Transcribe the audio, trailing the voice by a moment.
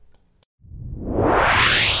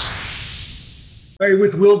All right,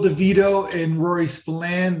 with Will DeVito and Rory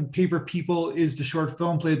Spillane, Paper People is the short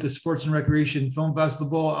film played at the Sports and Recreation Film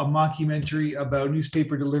Festival, a mockumentary about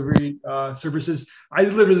newspaper delivery services. I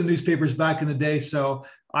delivered the newspapers back in the day, so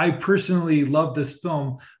I personally love this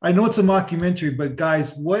film. I know it's a mockumentary, but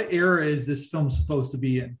guys, what era is this film supposed to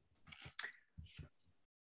be in?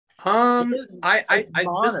 It's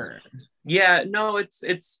modern. Yeah, no,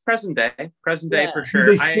 it's present day for Do sure.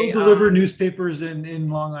 they still deliver newspapers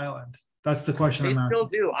in Long Island? That's the question They I'm still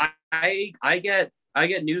asking. do. I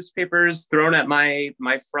get newspapers thrown at my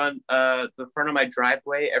front the front of my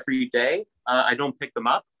driveway every day. I don't pick them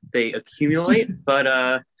up; they accumulate,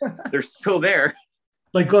 but they're still there.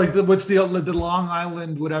 What's the Long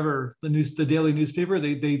Island whatever the daily newspaper?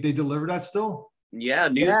 They deliver that still? Yeah,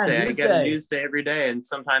 Yeah, Newsday. I get a Newsday. Newsday every day, and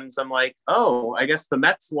sometimes I'm like, oh, I guess the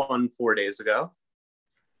Mets won 4 days ago.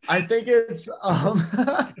 I think it's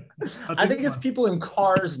I think it's one. people in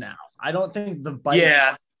cars now. I don't think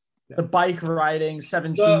Yeah, the bike riding The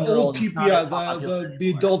 17-year-old old people, yeah,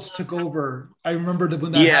 the adults took over. I remember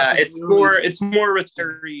when that yeah. happened. It's more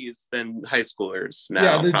retirees than high schoolers Yeah,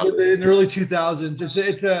 now. Probably. in the early 2000s.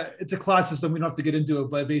 It's a class system. We don't have to get into it,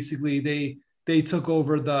 but basically they took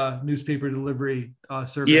over the newspaper delivery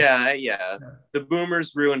service. Yeah. Yeah. The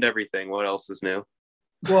boomers ruined everything. What else is new?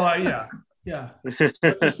 Well, yeah. That's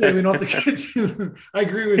what I'm saying. We don't have to get to. I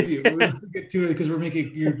agree with you. We don't have to get to it because we're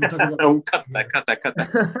talking about. Oh, cut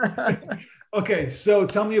that. Okay, so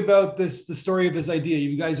tell me about the story of this idea.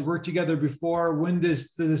 You guys worked together before. When did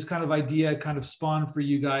this kind of idea kind of spawn for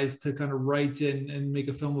you guys to kind of write and make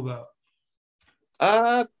a film about?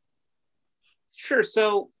 Sure.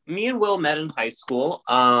 So me and Will met in high school.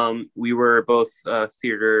 We were both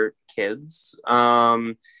theater kids.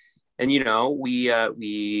 And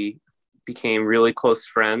we became really close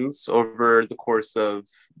friends over the course of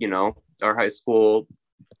our high school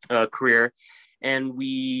career. And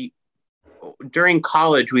during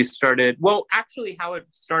college we started, well, actually how it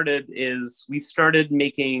started is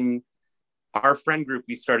our friend group,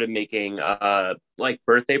 we started making like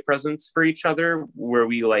birthday presents for each other, where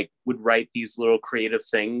we like would write these little creative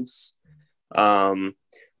things.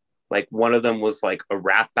 Like one of them was like a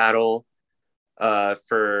rap battle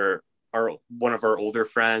for one of our older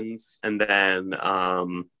friends, and then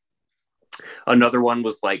another one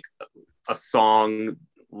was like a song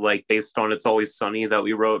like based on It's Always Sunny that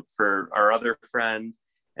we wrote for our other friend.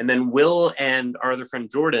 And then Will and our other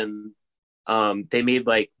friend Jordan, they made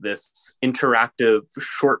like this interactive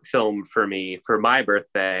short film for me for my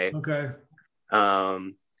birthday. Okay.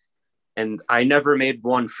 And I never made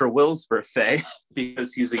one for Will's birthday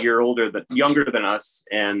because he's a year younger than us,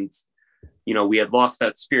 and we had lost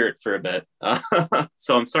that spirit for a bit.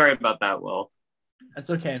 So I'm sorry about that, Will. That's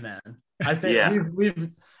okay, man. I think we've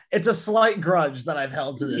it's a slight grudge that I've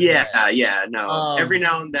held to this. Yeah. No. Every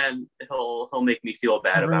now and then he'll make me feel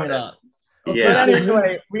bad about it. Okay. Yeah. But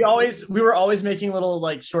anyway, we were always making little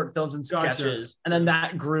like short films and Gotcha. sketches, and then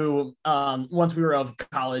that grew once we were of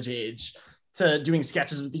college age to doing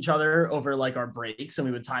sketches with each other over like our breaks, and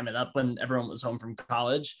we would time it up when everyone was home from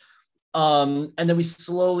college. And then we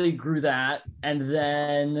slowly grew that, and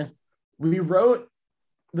then we wrote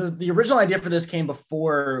the original idea for this came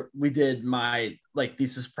before we did my like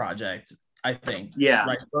thesis project, I think. Yeah.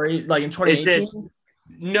 Right. Like in 2018.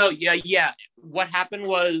 No, yeah. What happened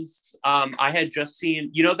was I had just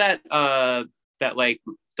seen, that like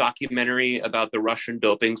documentary about the Russian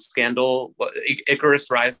doping scandal,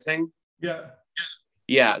 Icarus Rising. Yeah.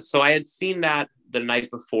 Yeah. So I had seen that the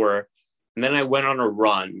night before, and then I went on a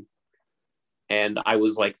run, and I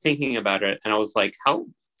was like thinking about it, and I was like, how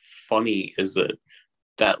funny is it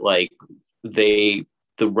that like the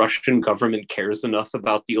Russian government cares enough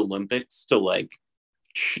about the Olympics to like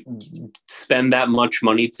spend that much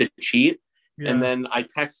money to cheat? Yeah. And then I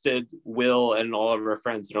texted Will and all of our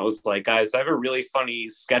friends, and I was like, guys, I have a really funny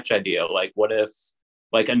sketch idea. Like, what if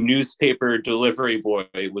like a newspaper delivery boy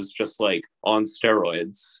was just like on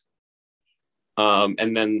steroids?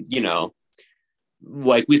 And then,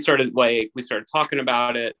 like we started talking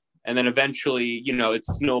about it, and then eventually, it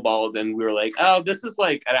snowballed, and we were like, oh, this is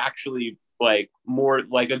like actually like more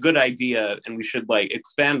like a good idea, and we should like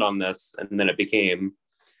expand on this. And then it became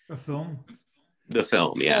a film. The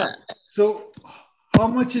film, yeah. So how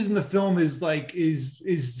much in the film is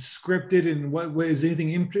scripted, and what is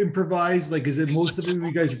anything improvised? Like, is it most of it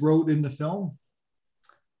you guys wrote in the film?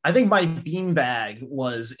 I think my beanbag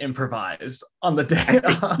was improvised on the day.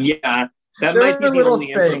 Yeah. That might be the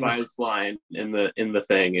only improvised line in the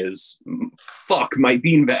thing is "fuck my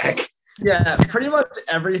beanbag." Yeah, pretty much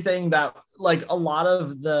everything that like a lot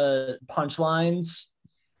of the punchlines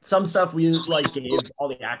some stuff we like gave all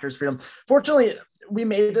the actors freedom. Fortunately, we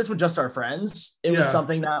made this with just our friends. It was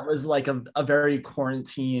something that was like a very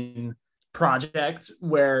quarantine project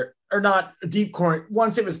where, or not deep quarantine.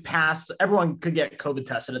 Once it was passed, everyone could get COVID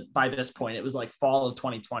tested by this point. It was like fall of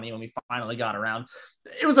 2020 when we finally got around.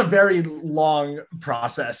 It was a very long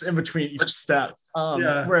process in between each step.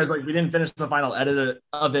 Whereas like we didn't finish the final edit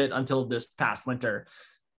of it until this past winter.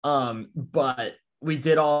 But we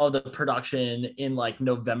did all the production in like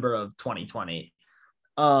November of 2020.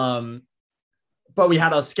 But we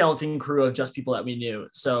had a skeleton crew of just people that we knew.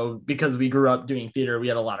 So because we grew up doing theater, we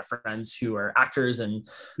had a lot of friends who are actors and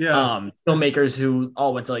filmmakers who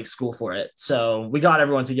all went to like school for it. So we got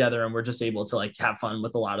everyone together and we're just able to like have fun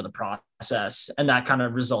with a lot of the process. And that kind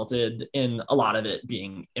of resulted in a lot of it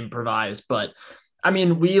being improvised. But I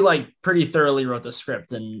mean, we like pretty thoroughly wrote the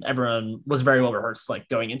script and everyone was very well rehearsed like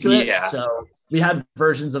going into it. So we had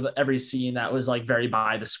versions of every scene that was like very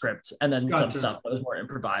by the script, and then some stuff that was more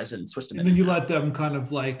imposed and switched. And then you let them kind of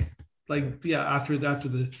after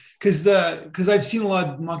the because I've seen a lot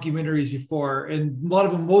of mockumentaries before, and a lot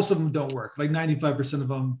of them, most of them don't work. Like 95% of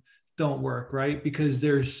them don't work, right? Because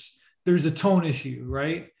there's a tone issue,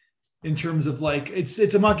 right? In terms of like it's a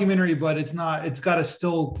mockumentary, but it's not. It's got to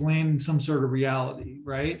still blend some sort of reality,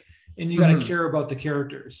 right? And you got to care about the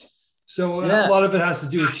characters. So a lot of it has to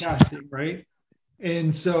do with casting, right?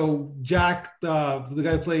 And so Jack, the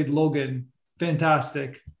guy who played Logan,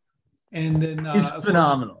 fantastic. And then he's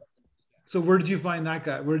phenomenal. So where did you find that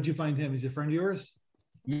guy? Where did you find him? Is he a friend of yours?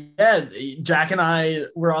 Yeah, Jack and I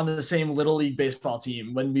were on the same Little League baseball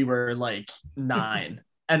team when we were like 9,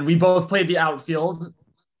 and we both played the outfield.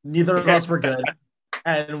 Neither of us were good,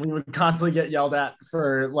 and we would constantly get yelled at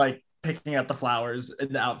for like picking at the flowers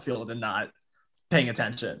in the outfield and not paying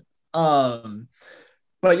attention.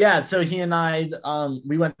 But yeah, so he and I,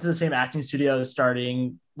 we went to the same acting studio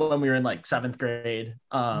starting when we were in like 7th grade.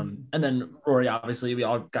 And then Rory, obviously, we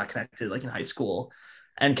all got connected like in high school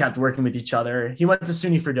and kept working with each other. He went to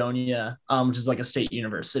SUNY Fredonia, which is like a state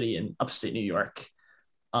university in upstate New York,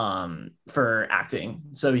 for acting.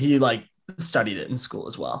 So he like studied it in school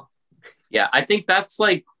as well. Yeah, I think that's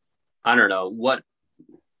like, I don't know,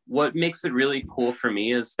 what makes it really cool for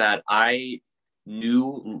me is that I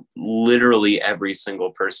knew literally every single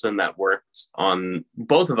person that worked on,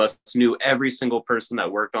 both of us knew every single person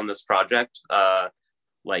that worked on this project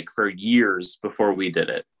like for years before we did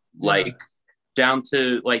it. Like down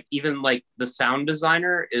to like even like the sound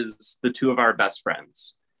designer is the two of our best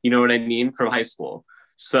friends, you know what I mean, from high school.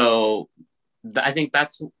 So I think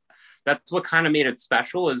that's what kind of made it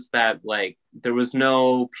special, is that like there was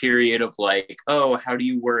no period of like, oh, how do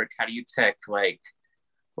you work, how do you tick, like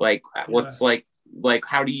what's like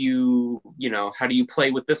how do you how do you play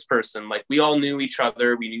with this person? Like we all knew each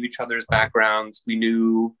other, we knew each other's backgrounds, we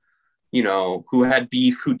knew who had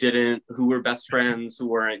beef, who didn't, who were best friends, who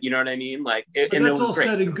weren't, you know what I mean? Like and that's all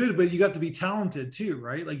said and good, but you got to be talented too,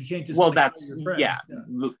 right? Like you can't just that's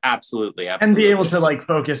absolutely and be able to like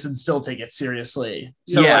focus and still take it seriously.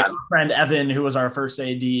 So like our friend Evan, who was our first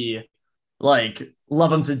AD, like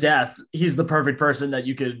love him to death. He's the perfect person that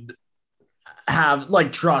you could have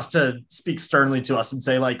like trust to speak sternly to us and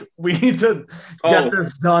say like, we need to get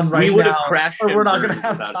this done right now. We would have crashed, or we're not going to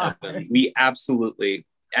have time. Evan. We absolutely,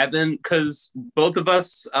 Evan, because both of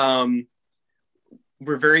us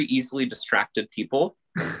we're very easily distracted people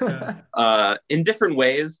in different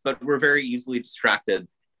ways, but we're very easily distracted.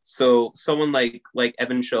 So someone like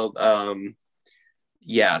Evan Schild,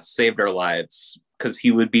 saved our lives, because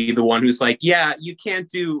he would be the one who's like, yeah, you can't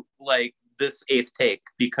do like this 8th take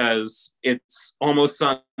because it's almost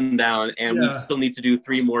sundown and we still need to do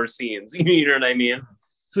 3 more scenes. You know what I mean?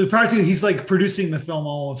 So practically he's like producing the film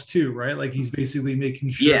almost too, right? Like he's basically making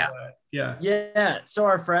sure that, So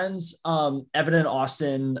our friends, Evan and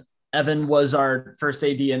Austin, Evan was our first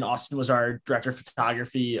AD and Austin was our director of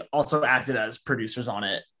photography, also acted as producers on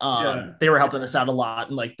it. They were helping us out a lot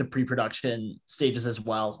in like the pre-production stages as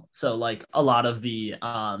well. So like a lot of the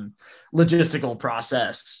logistical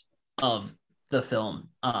process of the film,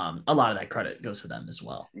 a lot of that credit goes to them as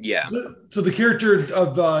well. So the character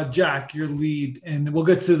of Jack, your lead, and we'll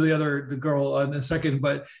get to the girl in a second,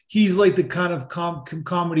 but he's like the kind of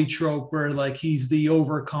comedy trope where like he's the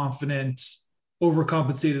overconfident,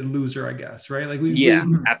 overcompensated loser, I guess, right? Like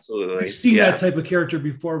absolutely, we've seen that type of character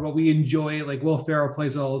before, but we enjoy it. Like Will Ferrell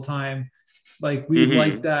plays it all the time. Like we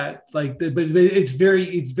like that, like, but it's very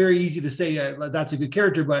easy to say that's a good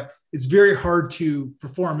character, but it's very hard to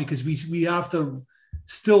perform because we have to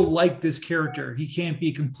still like this character. He can't be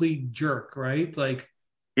a complete jerk, right? Like,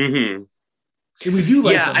 and we do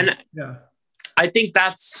like him. I think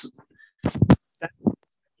that's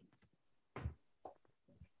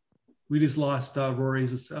We just lost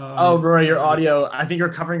Rory's. Rory, your audio. I think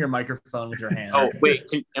you're covering your microphone with your hand. Oh, wait.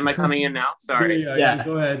 Am I coming in now? Sorry. Yeah.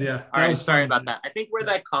 Go ahead. Yeah. All right. Sorry about that. I think where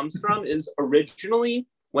that comes from is originally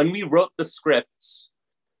when we wrote the scripts,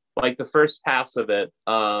 like the first pass of it,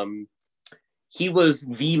 he was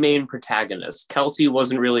the main protagonist. Kelsey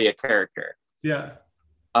wasn't really a character. Yeah.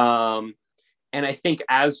 And I think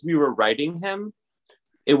as we were writing him,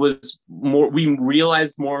 it was more, we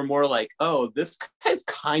realized more and more like, oh, this guy's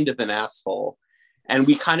kind of an asshole. And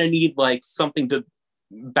we kind of need like something to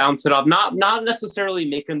bounce it off. Not necessarily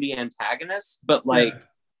make him the antagonist, but like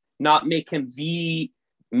not make him the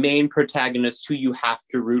main protagonist who you have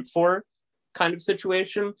to root for kind of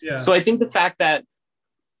situation. Yeah. So I think the fact that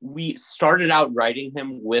we started out writing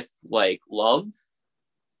him with like love.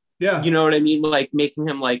 Yeah. You know what I mean? Like making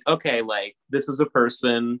him like, okay, like this is a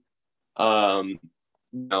person,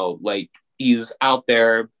 like he's out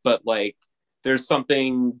there, but like there's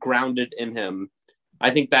something grounded in him. I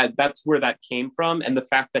think that's where that came from. And the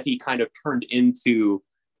fact that he kind of turned into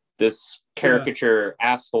this caricature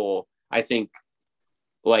asshole, I think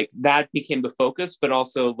like that became the focus, but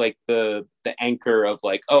also like the anchor of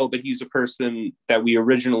like, oh, but he's a person that we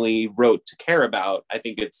originally wrote to care about. I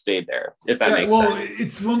think it stayed there, if that makes sense. Well,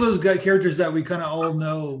 it's one of those characters that we kind of all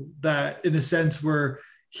know that in a sense where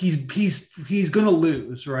he's gonna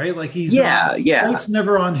lose, right? Like it's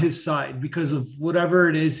never on his side because of whatever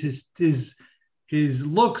it is, his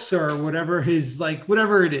looks or whatever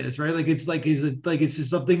whatever it is, right? Like it's just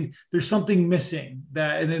something, there's something missing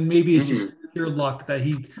that, and then maybe it's just pure luck that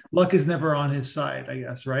luck is never on his side, I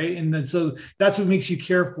guess, right? And then so that's what makes you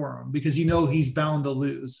care for him because he's bound to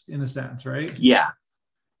lose in a sense, right? Yeah.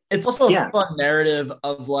 It's also a fun narrative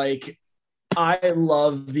of like, I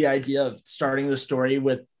love the idea of starting the story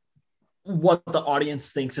with what the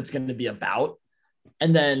audience thinks it's going to be about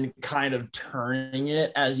and then kind of turning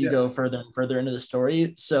it as you go further and further into the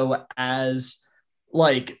story. So as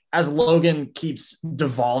Logan keeps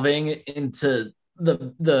devolving into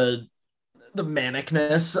the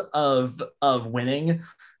manicness of winning,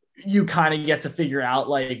 you kind of get to figure out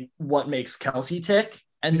like what makes Kelsey tick.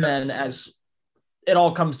 And then as it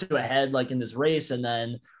all comes to a head, like in this race, and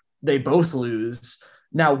then they both lose.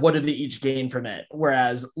 Now, what do they each gain from it?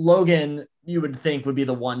 Whereas Logan, you would think would be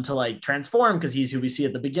the one to like transform because he's who we see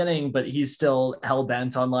at the beginning, but he's still hell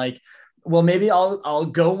bent on like, well, maybe I'll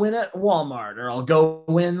go win at Walmart or I'll go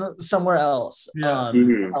win somewhere else.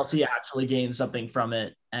 Kelsey actually gains something from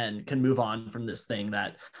it and can move on from this thing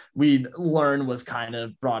that we learn was kind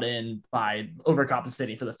of brought in by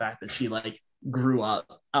overcompensating for the fact that she like grew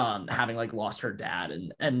up having like lost her dad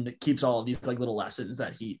and keeps all of these like little lessons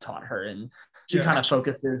that he taught her, and she kind of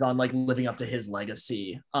focuses on like living up to his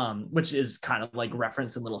legacy, which is kind of like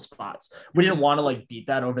referenced in little spots. We didn't want to like beat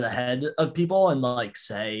that over the head of people and like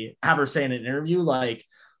have her say in an interview like,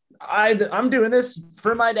 I'm doing this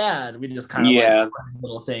for my dad. We just kind of like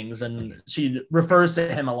little things, and she refers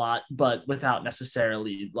to him a lot, but without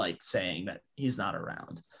necessarily like saying that he's not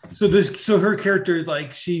around. So her character,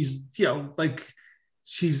 like she's confident,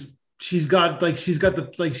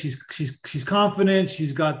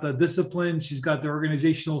 she's got the discipline, she's got the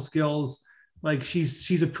organizational skills. Like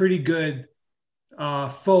she's a pretty good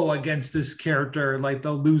foe against this character, like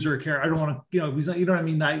the loser character. I don't want to, he's not, you know what I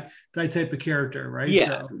mean? That type of character, right?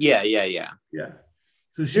 Yeah.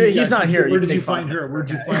 So he's not here. Where did you find her? Where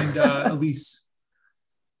did you find Elise?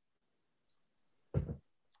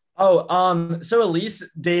 So Elise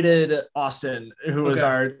dated Austin, who was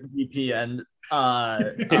our VP and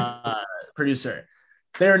producer.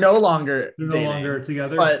 They're no longer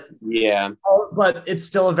together, but but it's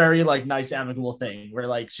still a very like nice amicable thing where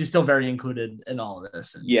like she's still very included in all of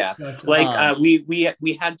this. And, we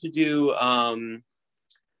had to do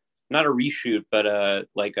not a reshoot, but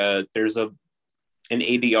there's an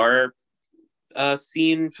ADR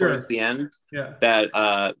scene towards the end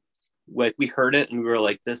that like we heard it and we were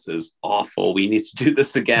like, this is awful, we need to do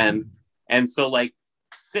this again. And so like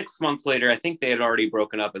 6 months later, I think they had already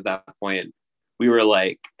broken up at that point, we were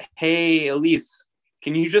like, hey Elise,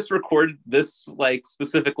 can you just record this like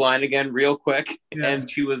specific line again real quick? And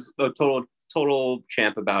she was a total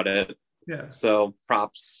champ about it. So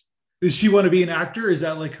props. Does she want to be an actor? Is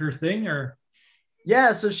that like her thing? Or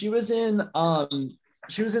so she was in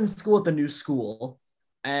school at the New School,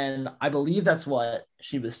 and I believe that's what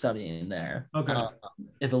she was studying there. Okay.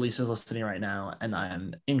 If Elise is listening right now and I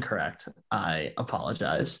am incorrect, I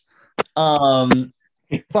apologize.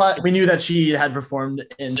 But we knew that she had performed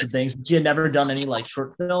in some things, but she had never done any like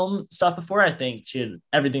short film stuff before. I think she had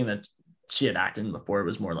everything that she had acted in before. It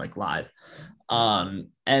was more like live.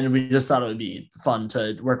 And we just thought it would be fun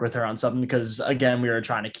to work with her on something because, again, we were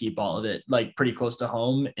trying to keep all of it like pretty close to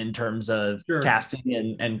home in terms of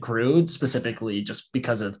casting and crew, specifically just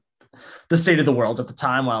because of the state of the world at the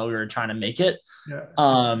time while we were trying to make it.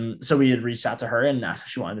 So we had reached out to her and asked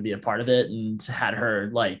if she wanted to be a part of it, and had her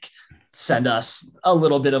like send us a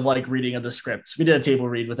little bit of like reading of the scripts. We did a table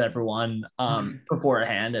read with everyone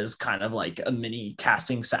beforehand as kind of like a mini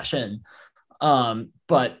casting session.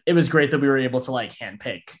 But it was great that we were able to like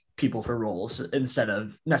handpick people for roles instead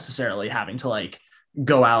of necessarily having to like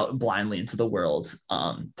go out blindly into the world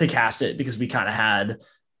to cast it, because we kind of had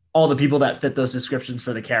all the people that fit those descriptions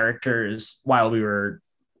for the characters while we were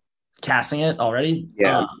casting it already.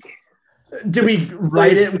 Did we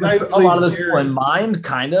write it with a lot of those people in mind?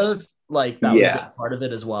 Kind of like that was a big part of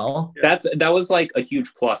it as well. That was like a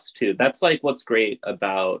huge plus too. That's like what's great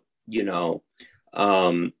about, you know,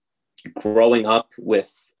 growing up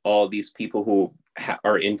with all these people who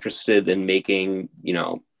are interested in making, you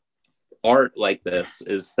know, art like this,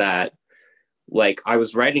 is that like I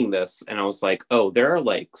was writing this and I was like, oh, there are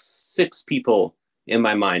like 6 people in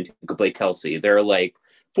my mind who could play Kelsey. There are like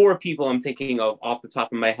 4 people I'm thinking of off the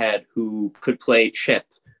top of my head who could play Chip,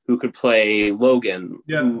 who could play Logan.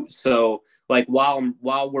 So like while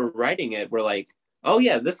we're writing it, we're like, oh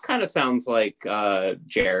yeah, this kind of sounds like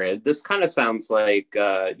Jared. This kind of sounds like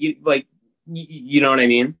you know what I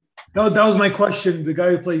mean? No, that was my question. The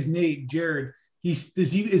guy who plays Nate, Jared, is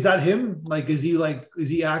that him? Like, is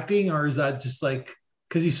he acting, or is that just like,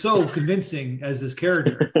 because he's so convincing as this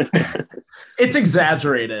character? It's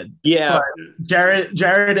exaggerated. Yeah.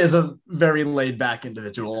 Jared is a very laid back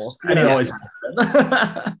individual. And it always has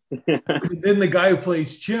been. Then the guy who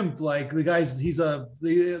plays Chimp, like the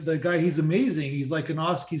guy, he's amazing. He's like an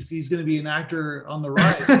Oscar. He's going to be an actor on the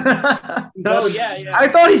rise. I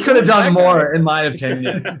thought he could have done more, in my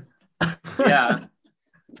opinion. Yeah.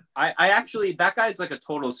 I actually, that guy's like a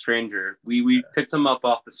total stranger. We picked him up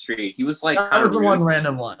off the street. He was like, that was the one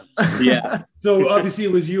random one. Yeah. So obviously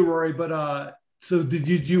it was you, Rory, but so do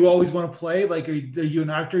you always want to play? Like, are you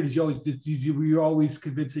an actor? Were you always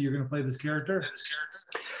convinced that you're going to play this character?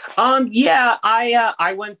 Yeah,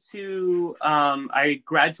 I went to I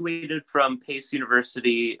graduated from Pace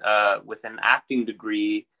University with an acting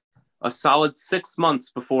degree a solid 6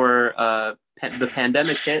 months before the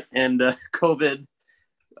pandemic hit and COVID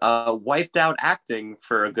wiped out acting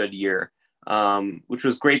for a good year, which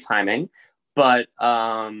was great timing. But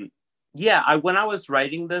yeah, when I was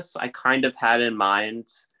writing this, I kind of had in mind,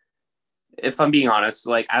 if I'm being honest,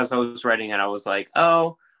 like as I was writing it, I was like,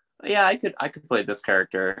 oh yeah, I could play this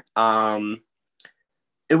character.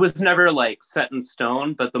 It was never like set in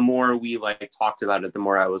stone, but the more we like talked about it, the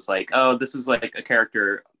more I was like, oh, this is like a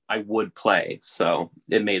character I would play. So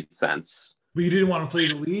it made sense. But you didn't want to play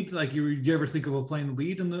the lead? Like, did you ever think about playing the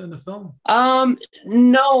lead in the film?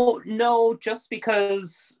 No, just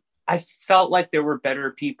because I felt like there were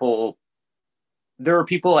better people. There were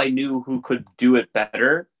people I knew who could do it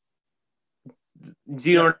better.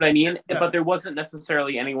 Do you know what I mean? Yeah. But there wasn't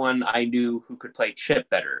necessarily anyone I knew who could play Chip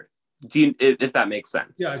better. If that makes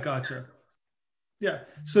sense? Yeah, I gotcha. Yeah.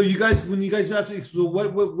 So you guys, when you guys have to, so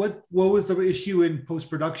what was the issue in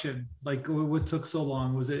post-production? Like, what took so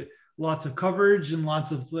long? Was it lots of coverage and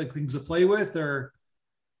lots of like things to play with, or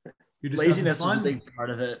you're just laziness was a big part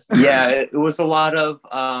of it? Yeah, it was a lot of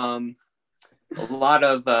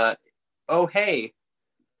oh hey,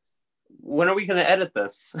 when are we going to edit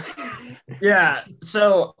this? Yeah,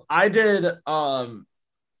 so I did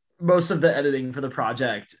most of the editing for the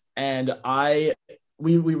project, and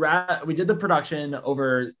we did the production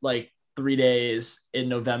over like 3 days in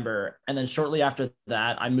November, and then shortly after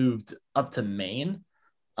that I moved up to Maine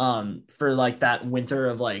for like that winter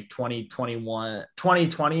of like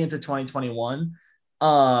 2020 into 2021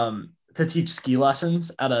 to teach ski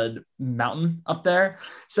lessons at a mountain up there.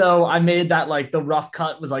 So I made that, like, the rough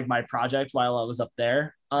cut was like my project while I was up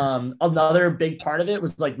there. Another big part of it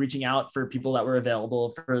was like reaching out for people that were available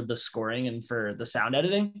for the scoring and for the sound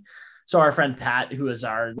editing. So our friend Pat, who is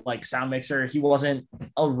our like sound mixer, he wasn't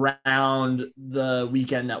around the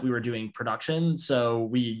weekend that we were doing production. So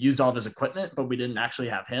we used all of his equipment, but we didn't actually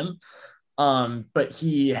have him. But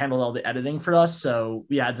he handled all the editing for us. So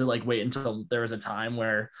we had to like wait until there was a time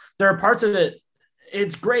where there are parts of it.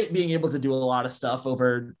 It's great being able to do a lot of stuff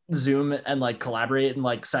over Zoom and like collaborate and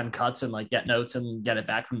like send cuts and like get notes and get it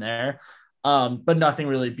back from there. But nothing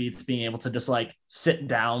really beats being able to just like sit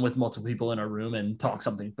down with multiple people in a room and talk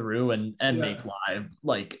something through and make live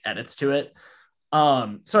like edits to it.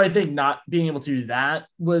 So I think not being able to do that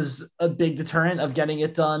was a big deterrent of getting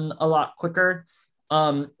it done a lot quicker.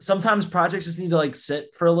 Sometimes projects just need to like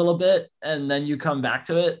sit for a little bit and then you come back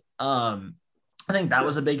to it. I think that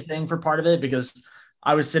was a big thing for part of it, because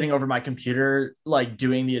I was sitting over my computer, like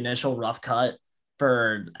doing the initial rough cut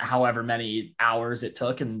for however many hours it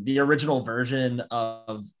took. And the original version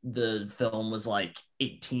of the film was like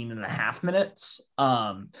 18 and a half minutes.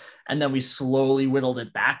 And then we slowly whittled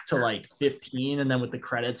it back to like 15. And then with the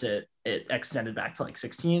credits, it extended back to like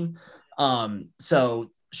 16.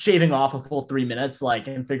 So shaving off a full 3 minutes, like,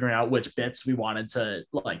 and figuring out which bits we wanted to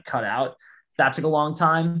like cut out, that took a long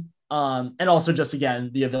time. And also just,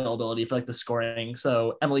 again, the availability for like the scoring.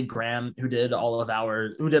 So Emily Graham, who did all of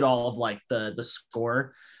like the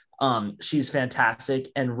score, she's fantastic.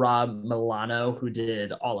 And Rob Milano, who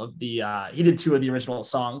did all of the, he did 2 of the original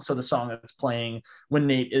songs. So the song that's playing when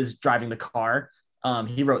Nate is driving the car,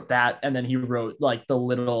 he wrote that. And then he wrote like the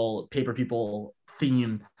little Paper People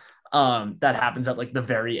theme that happens at like the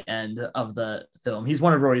very end of the film. He's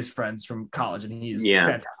one of Rory's friends from college, and he's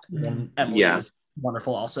fantastic. And Emily is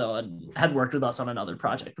wonderful also, and had worked with us on another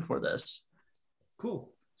project before this.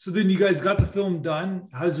 Cool. So then you guys got the film done.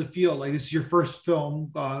 How does it feel? Like, this is your first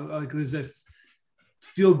film. Like, does it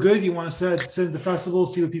feel good? You want to send it to the festival,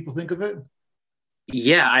 see what people think of it?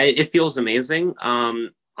 Yeah, it feels amazing.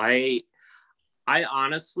 I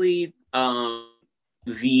honestly,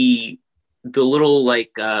 the little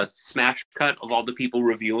like smash cut of all the people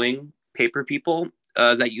reviewing Paper People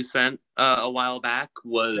that you sent a while back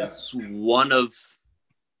was one of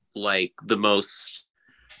like the most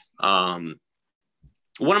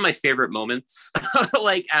one of my favorite moments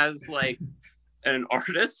like as like an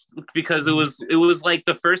artist, because it was like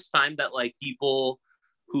the first time that like people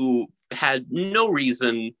who had no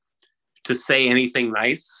reason to say anything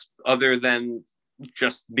nice other than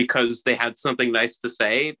just because they had something nice to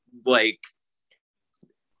say, like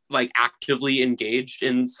actively engaged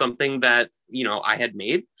in something that, you know, I had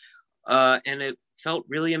made. And it felt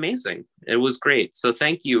really amazing. It was great. So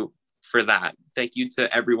thank you for that. Thank you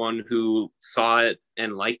to everyone who saw it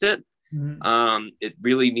and liked it. Mm-hmm. It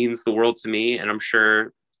really means the world to me, and I'm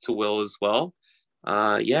sure to Will as well.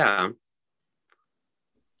 Yeah.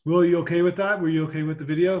 Will, you okay with that? Were you okay with the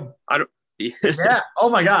video? Yeah. Oh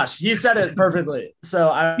my gosh, he said it perfectly.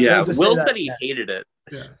 So Will said he hated it.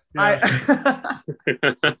 Yeah. I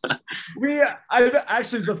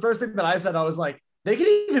actually, the first thing that I said, I was like, they could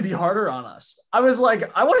even be harder on us. I was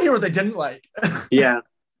like, I want to hear what they didn't like. Yeah.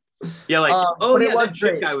 Like, that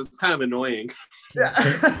chick guy was kind of annoying.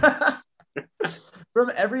 Yeah.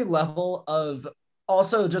 From every level of,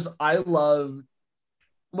 also just, I love,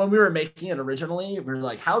 when we were making it originally, we were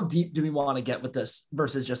like, how deep do we want to get with this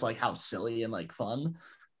versus just like how silly and like fun.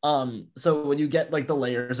 So when you get like the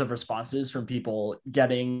layers of responses from people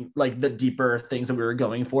getting like the deeper things that we were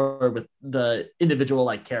going for with the individual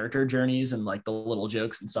like character journeys and like the little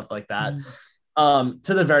jokes and stuff like that,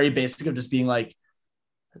 to the very basic of just being like,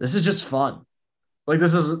 this is just fun. Like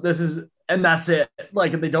this is, and that's it.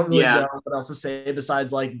 Like, they don't really know what else to say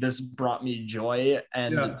besides like, this brought me joy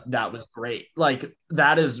and that was great. Like,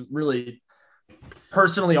 that is really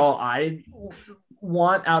personally all I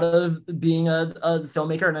want out of being a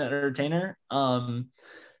filmmaker and an entertainer.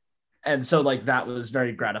 And so like, that was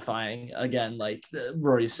very gratifying. Again, like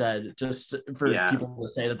Rory said, just for people to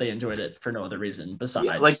say that they enjoyed it for no other reason besides.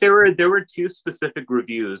 Yeah, like there were 2 specific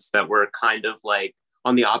reviews that were kind of like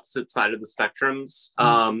on the opposite side of the spectrums.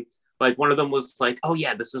 Like one of them was like, oh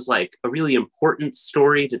yeah, this is like a really important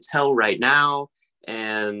story to tell right now.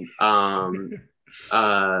 And,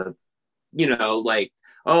 you know, like,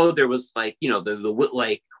 oh, there was like, you know, the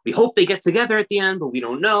like, we hope they get together at the end, but we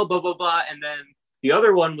don't know, blah, blah, blah. And then the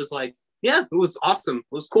other one was like, yeah, it was awesome. It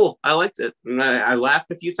was cool. I liked it. And I laughed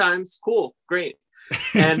a few times. Cool. Great.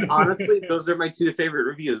 And honestly, those are my 2 favorite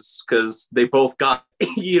reviews, because they both got,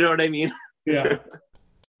 you know what I mean? Yeah.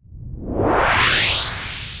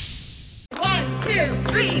 1, 2,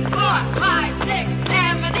 3, 4, 5.